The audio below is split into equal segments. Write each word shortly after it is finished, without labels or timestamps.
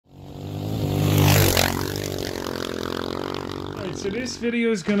So this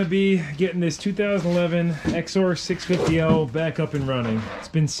video is going to be getting this 2011 XR650L back up and running. It's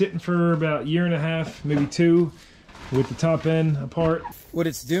been sitting for about a year and a half, maybe two, with the top end apart. What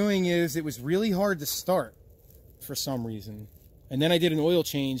it's doing is it was really hard to start for some reason. And then I did an oil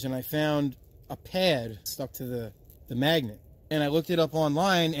change and I found a pad stuck to the magnet. And I looked it up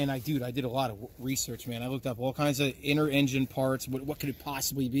online and I did a lot of research, man. I looked up all kinds of inner engine parts. What could it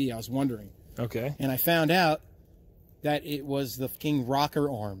possibly be? I was wondering. Okay. And I found out that it was the fucking rocker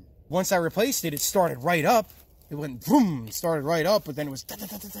arm. Once I replaced it, it started right up. It went boom, started right up, but then it was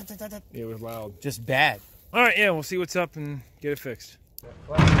It was loud. Just bad. All right, yeah, we'll see what's up and get it fixed.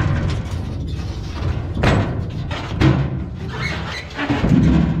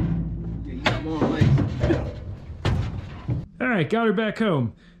 All right, got her back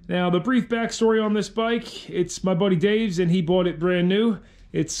home. Now, the brief backstory on this bike, it's my buddy Dave's and he bought it brand new.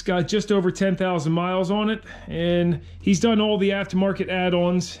 It's got just over 10,000 miles on it, and he's done all the aftermarket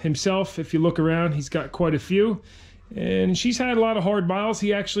add-ons himself. If you look around, he's got quite a few. And she's had a lot of hard miles.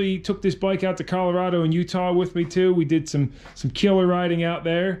 He actually took this bike out to Colorado and Utah with me too. We did some killer riding out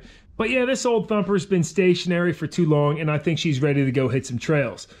there. But yeah, this old thumper's been stationary for too long, and I think she's ready to go hit some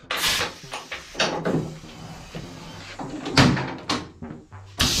trails.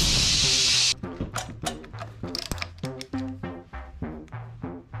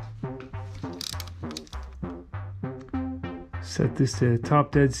 Set this to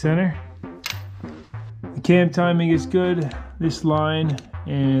top dead center. The cam timing is good. This line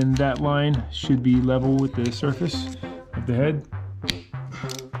and that line should be level with the surface of the head.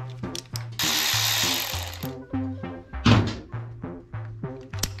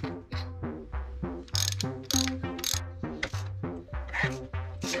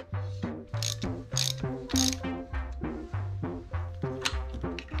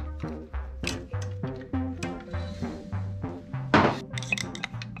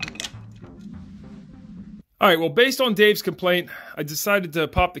 All right, well, based on Dave's complaint, I decided to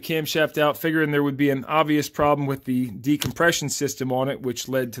pop the camshaft out, figuring there would be an obvious problem with the decompression system on it, which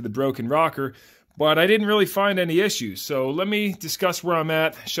led to the broken rocker, but I didn't really find any issues. So let me discuss where I'm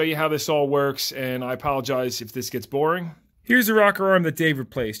at, show you how this all works, and I apologize if this gets boring. Here's the rocker arm that Dave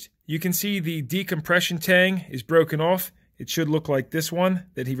replaced. You can see the decompression tang is broken off. It should look like this one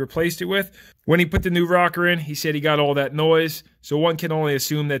that he replaced it with. When he put the new rocker in, he said he got all that noise, so one can only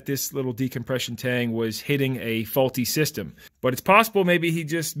assume that this little decompression tang was hitting a faulty system. But it's possible maybe he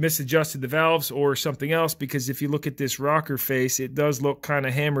just misadjusted the valves or something else, because if you look at this rocker face, it does look kind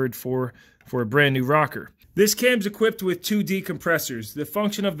of hammered for a brand new rocker. This cam's equipped with two decompressors. The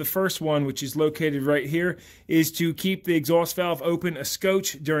function of the first one, which is located right here, is to keep the exhaust valve open a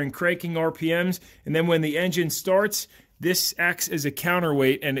scotch during cranking RPMs, and then when the engine starts, this acts as a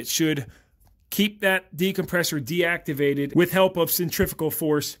counterweight, and it should keep that decompressor deactivated with help of centrifugal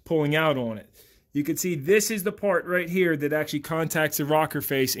force pulling out on it. You can see this is the part right here that actually contacts the rocker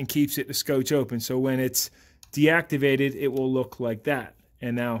face and keeps it to scotch open. So when it's deactivated, it will look like that.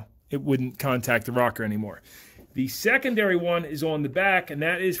 And now it wouldn't contact the rocker anymore. The secondary one is on the back, and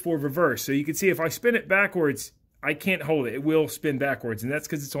that is for reverse. So you can see if I spin it backwards, I can't hold it. It will spin backwards, and that's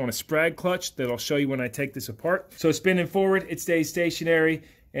because it's on a Sprag clutch that I'll show you when I take this apart. So spinning forward, it stays stationary,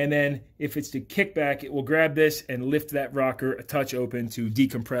 and then if it's to kickback, it will grab this and lift that rocker a touch open to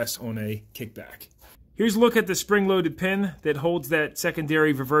decompress on a kickback. Here's a look at the spring-loaded pin that holds that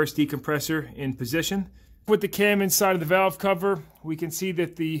secondary reverse decompressor in position. With the cam inside of the valve cover, we can see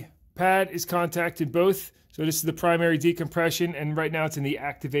that the pad is contacted both. So this is the primary decompression, and right now it's in the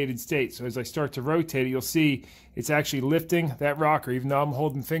activated state. So as I start to rotate it, you'll see it's actually lifting that rocker. Even though I'm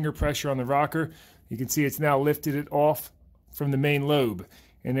holding finger pressure on the rocker, you can see it's now lifted it off from the main lobe.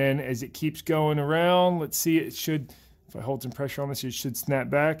 And then as it keeps going around, let's see, it should, if I hold some pressure on this, it should snap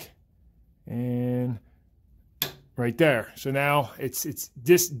back. And right there. So now it's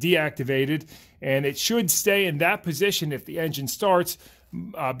deactivated, and it should stay in that position if the engine starts,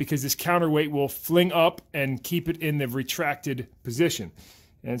 because this counterweight will fling up and keep it in the retracted position.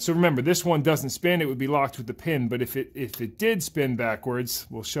 And so remember, this one doesn't spin, it would be locked with the pin, but if it did spin backwards,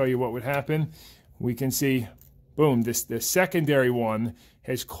 we'll show you what would happen. We can see, boom, the secondary one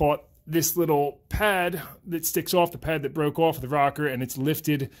has caught this little pad that sticks off, the pad that broke off the rocker, and it's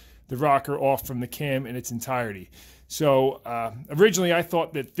lifted the rocker off from the cam in its entirety. So originally I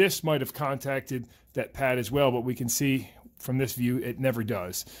thought that this might have contacted that pad as well, but we can see from this view it never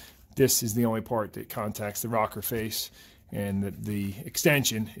does. This is the only part that contacts the rocker face, and the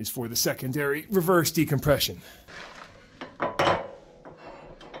extension is for the secondary reverse decompression.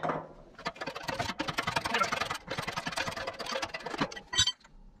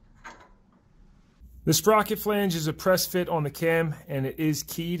 The sprocket flange is a press fit on the cam, and it is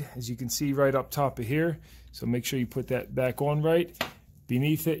keyed, as you can see right up top of here. So make sure you put that back on right.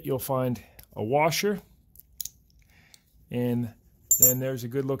 Beneath it, you'll find a washer. And then there's a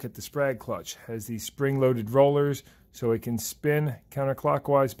good look at the sprag clutch. It has these spring-loaded rollers, so it can spin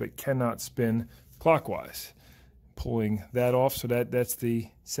counterclockwise, but cannot spin clockwise. Pulling that off, so that's the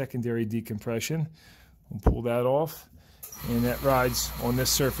secondary decompression. We'll pull that off. And that rides on this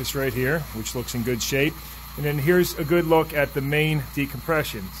surface right here, which looks in good shape. And then here's a good look at the main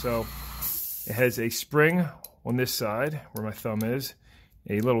decompression. So it has a spring on this side, where my thumb is,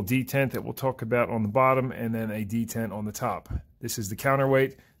 a little detent that we'll talk about on the bottom, and then a detent on the top. This is the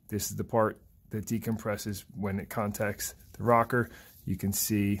counterweight. This is the part that decompresses when it contacts the rocker. You can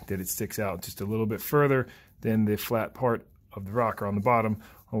see that it sticks out just a little bit further than the flat part of the rocker on the bottom,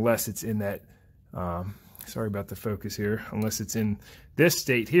 unless it's in that sorry about the focus here, unless it's in this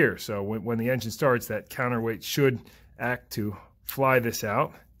state here. So when the engine starts, that counterweight should act to fly this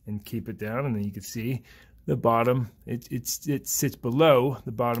out and keep it down, and then you can see the bottom, it sits below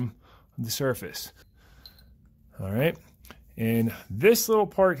the bottom of the surface. All right, and this little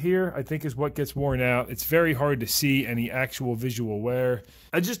part here, I think, is what gets worn out. It's very hard to see any actual visual wear.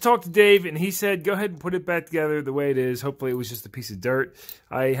 I just talked to Dave, and he said, go ahead and put it back together the way it is. Hopefully it was just a piece of dirt.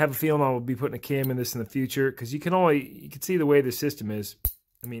 I have a feeling I'll be putting a cam in this in the future, because you can see the way the system is.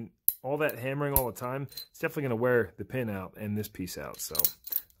 I mean, all that hammering all the time, it's definitely going to wear the pin out and this piece out. So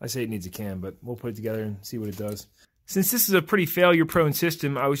I say it needs a cam, but we'll put it together and see what it does. Since this is a pretty failure-prone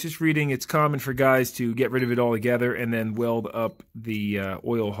system, I was just reading it's common for guys to get rid of it altogether and then weld up the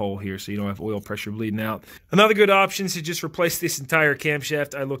oil hole here so you don't have oil pressure bleeding out. Another good option is to just replace this entire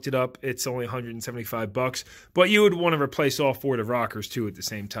camshaft. I looked it up. It's only $175, but you would want to replace all four of the rockers too at the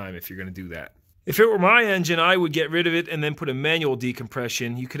same time if you're going to do that. If it were my engine, I would get rid of it and then put a manual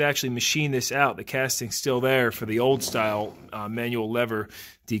decompression. You could actually machine this out. The casting's still there for the old style manual lever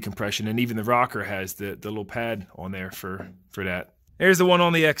decompression, and even the rocker has the little pad on there for that. There's the one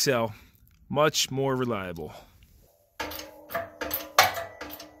on the XL. Much more reliable.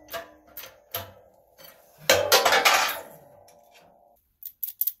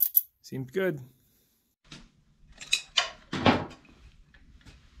 Seems good.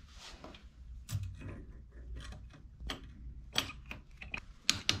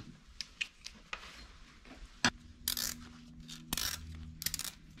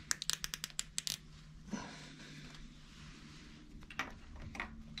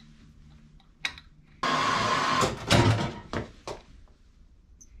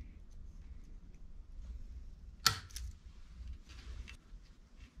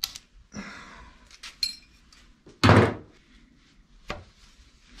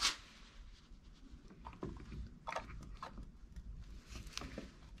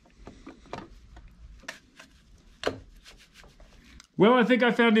 Well, I think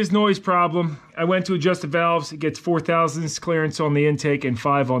I found his noise problem. I went to adjust the valves. It gets 4 thousandths clearance on the intake and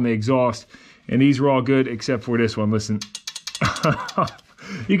 5 on the exhaust. And these were all good except for this one. Listen.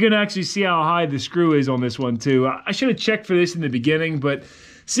 You can actually see how high the screw is on this one too. I should have checked for this in the beginning, but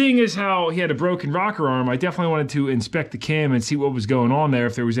seeing as how he had a broken rocker arm, I definitely wanted to inspect the cam and see what was going on there,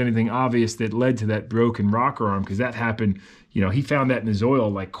 if there was anything obvious that led to that broken rocker arm, because that happened, you know, he found that in his oil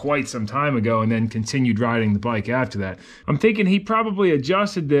like quite some time ago and then continued riding the bike after that. I'm thinking he probably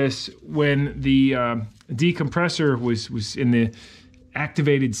adjusted this when the decompressor was in the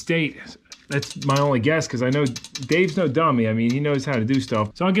activated state. That's my only guess, because I know Dave's no dummy. I mean, he knows how to do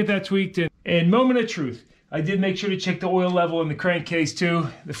stuff. So I'll get that tweaked in. And moment of truth, I did make sure to check the oil level in the crankcase too.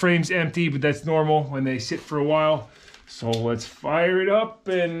 The frame's empty, but that's normal when they sit for a while. So let's fire it up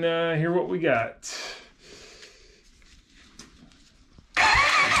and hear what we got.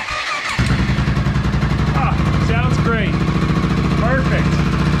 Ah, sounds great. Perfect.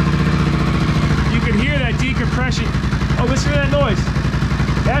 You can hear that decompression. Oh, listen to that noise.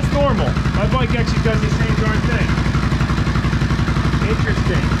 That's normal. My bike actually does the same darn thing.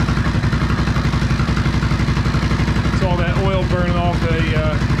 Interesting. It's all that oil burning off the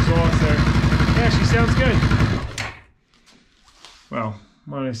exhaust there. Yeah, she sounds good. Well,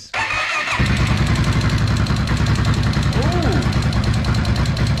 minus. Ooh.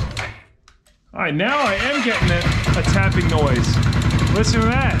 All right, now I am getting a tapping noise. Listen to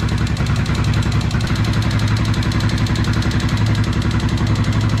that.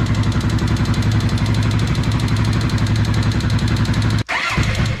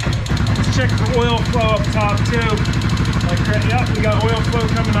 Check for oil flow up top too. Like, yep, we got oil flow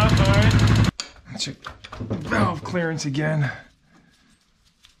coming up. All right. Check valve clearance again.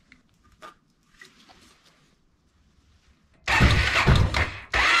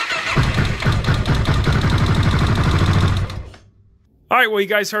 right, well, you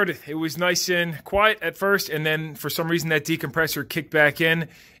guys heard it. It was nice and quiet at first, and then for some reason that decompressor kicked back in,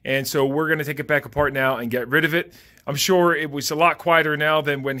 and so we're going to take it back apart now and get rid of it. I'm sure it was a lot quieter now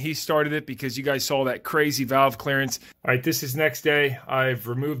than when he started it because you guys saw that crazy valve clearance. All right, this is next day. I've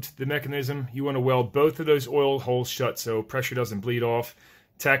removed the mechanism. You want to weld both of those oil holes shut so pressure doesn't bleed off.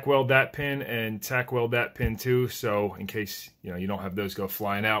 Tack weld that pin and tack weld that pin too, so in case you don't have those go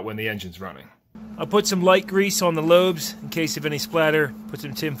flying out when the engine's running. I'll put some light grease on the lobes in case of any splatter, put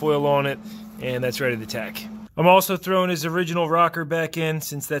some tin foil on it, and that's ready to tack. I'm also throwing his original rocker back in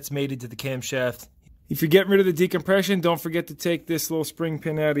since that's mated to the camshaft. If you're getting rid of the decompression, don't forget to take this little spring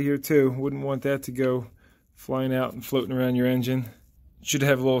pin out of here too. Wouldn't want that to go flying out and floating around your engine. Should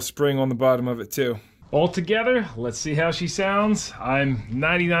have a little spring on the bottom of it too. All together, let's see how she sounds. I'm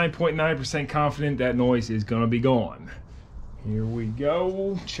 99.9% confident that noise is gonna be gone. Here we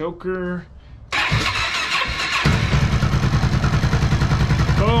go, choker.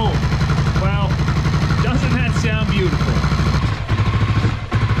 Boom. Wow, doesn't that sound beautiful?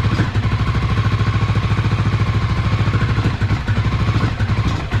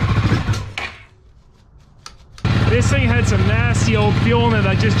 This thing had some nasty old fuel in it.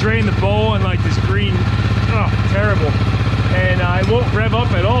 I just drained the bowl and like this green, oh, terrible. And I won't rev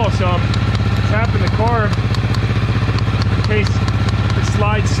up at all, so I'm tapping the carb in case the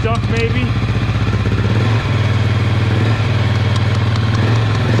slide's stuck maybe.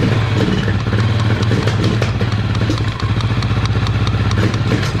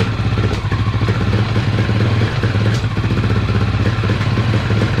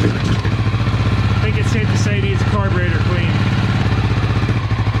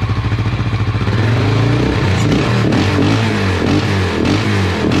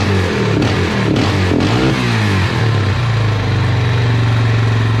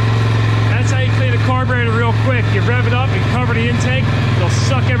 You rev it up and cover the intake, it'll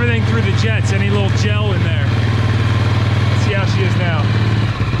suck everything through the jets, any little gel in there. Let's see how she is now.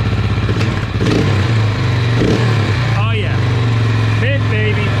 Oh yeah, fit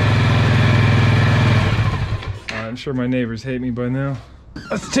baby. I'm sure my neighbors hate me by now.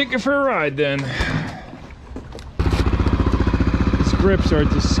 Let's take it for a ride then. These grips are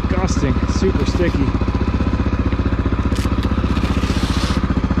disgusting, super sticky.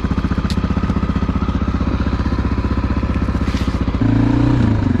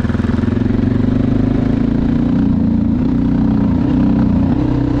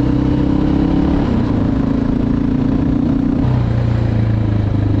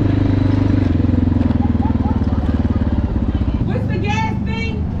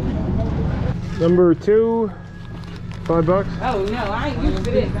 Number 2, $5. Oh no, I ain't used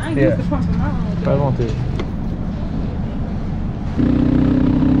to this. I ain't used to pumping my own. I want to.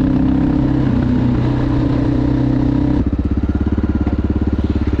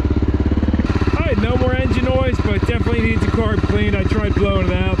 Alright, no more engine noise, but definitely needs the carb cleaned. I tried blowing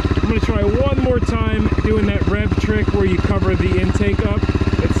it out. I'm going to try one more time doing that rev trick where you cover the intake up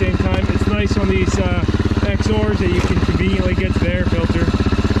at the same time. It's nice on these XRs that you can conveniently get to the air filter.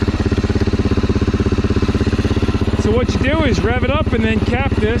 So what you do is rev it up and then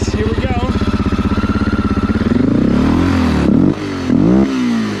cap this. Here we go.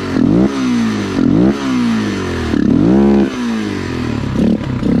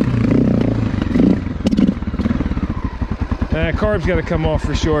 Carb's got to come off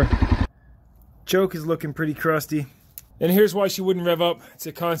for sure. Choke is looking pretty crusty. And here's why she wouldn't rev up. It's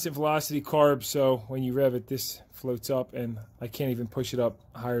a constant velocity carb, so when you rev it, this floats up, and I can't even push it up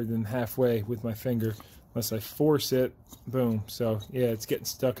higher than halfway with my finger. Unless I force it, boom. So yeah, it's getting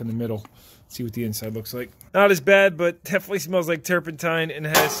stuck in the middle. Let's see what the inside looks like. Not as bad, but definitely smells like turpentine and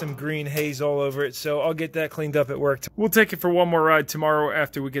has some green haze all over it. So I'll get that cleaned up at work. We'll take it for one more ride tomorrow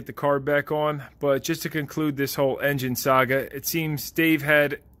after we get the carb back on. But just to conclude this whole engine saga, it seems Dave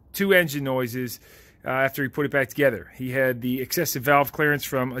had 2 engine noises after he put it back together. He had the excessive valve clearance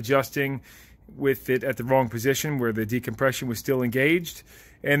from adjusting with it at the wrong position where the decompression was still engaged.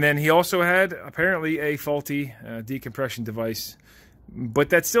 And then he also had, apparently, a faulty decompression device. But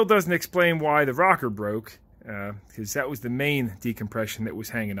that still doesn't explain why the rocker broke, because that was the main decompression that was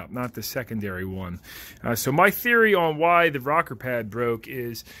hanging up, not the secondary one. So my theory on why the rocker pad broke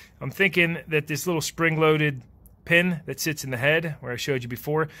is I'm thinking that this little spring-loaded pin that sits in the head, where I showed you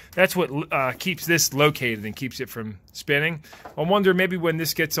before, that's what keeps this located and keeps it from spinning. I wonder maybe when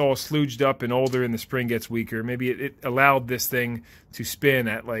this gets all slouged up and older and the spring gets weaker, maybe it allowed this thing to spin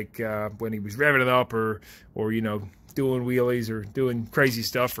at like when he was revving it up or you know, doing wheelies or doing crazy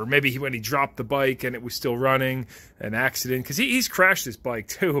stuff, or maybe when he dropped the bike and it was still running, an accident, because he's crashed this bike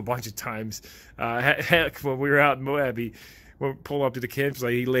too a bunch of times. Heck, when we were out in Moab, we'll pull up to the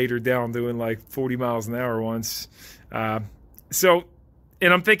campsite. He laid her down doing like 40 miles an hour once. So,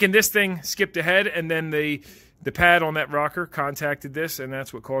 and I'm thinking this thing skipped ahead, and then the pad on that rocker contacted this, and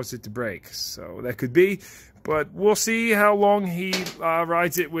that's what caused it to break. So that could be, but we'll see how long he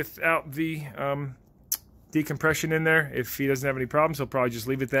rides it without the decompression in there. If he doesn't have any problems, he'll probably just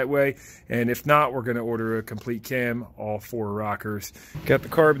leave it that way, and if not, we're going to order a complete cam, all 4 rockers. Got the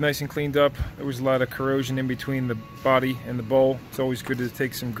carb nice and cleaned up. There was a lot of corrosion in between the body and the bowl. It's always good to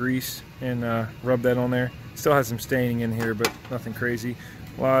take some grease and rub that on there. Still has some staining in here, but nothing crazy.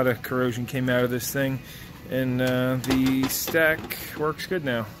 A lot of corrosion came out of this thing, and the stack works good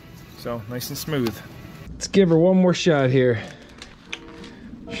now, so nice and smooth. Let's give her one more shot here.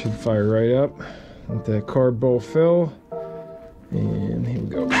 Should fire right up. Let that carb bowl fill, and here we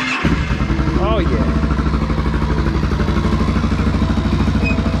go. Oh yeah.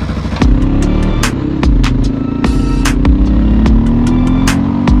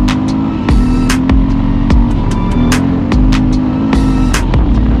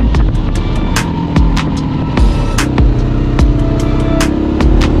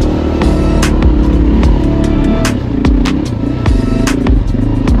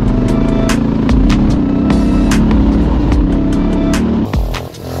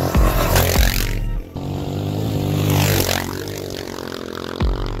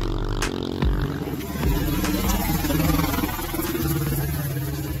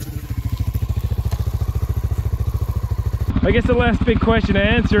 I guess the last big question to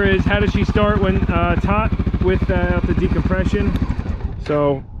answer is, how does she start when it's hot without the decompression?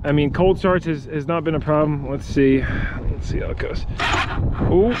 So, I mean, cold starts has not been a problem. Let's see how it goes.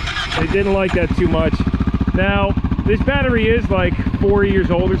 Oh, I didn't like that too much. Now, this battery is like 4 years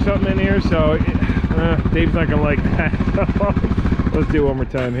old or something in here, so Dave's not gonna like that. Let's do it one more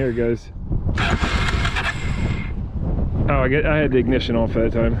time. Here it goes. Oh, I had the ignition off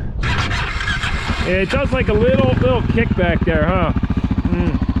that time. It does like a little kickback there, huh?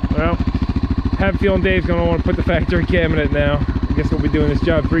 Well, I have a feeling Dave's gonna want to put the factory cam in it now. I guess we'll be doing this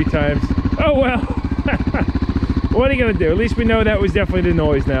job 3 times. Oh well. What are you gonna do? At least we know that was definitely the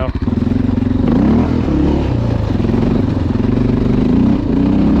noise now.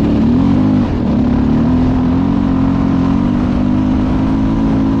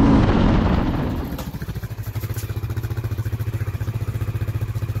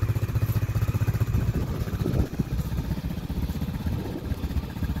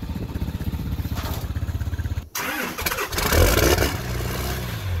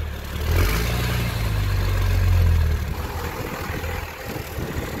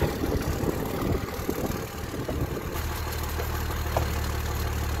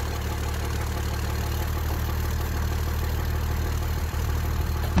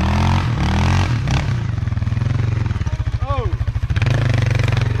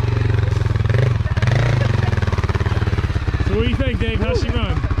 What do you think, Dave? How's she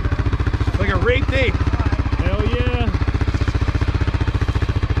run? Like a rape date. Hell yeah.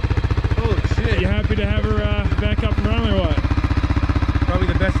 Holy shit. You happy to have her back up and running or what? Probably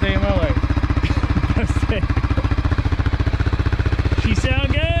the best day of my life. Best day. She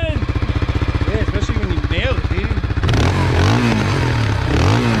sound good. Yeah, especially when you nail it, dude.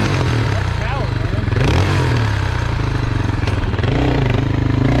 That's power, man.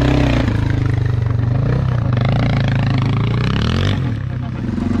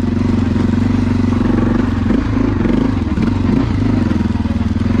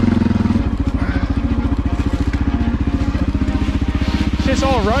 Just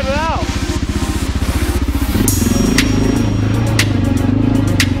all run it out.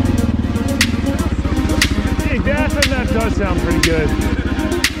 Hey, that does sound pretty good.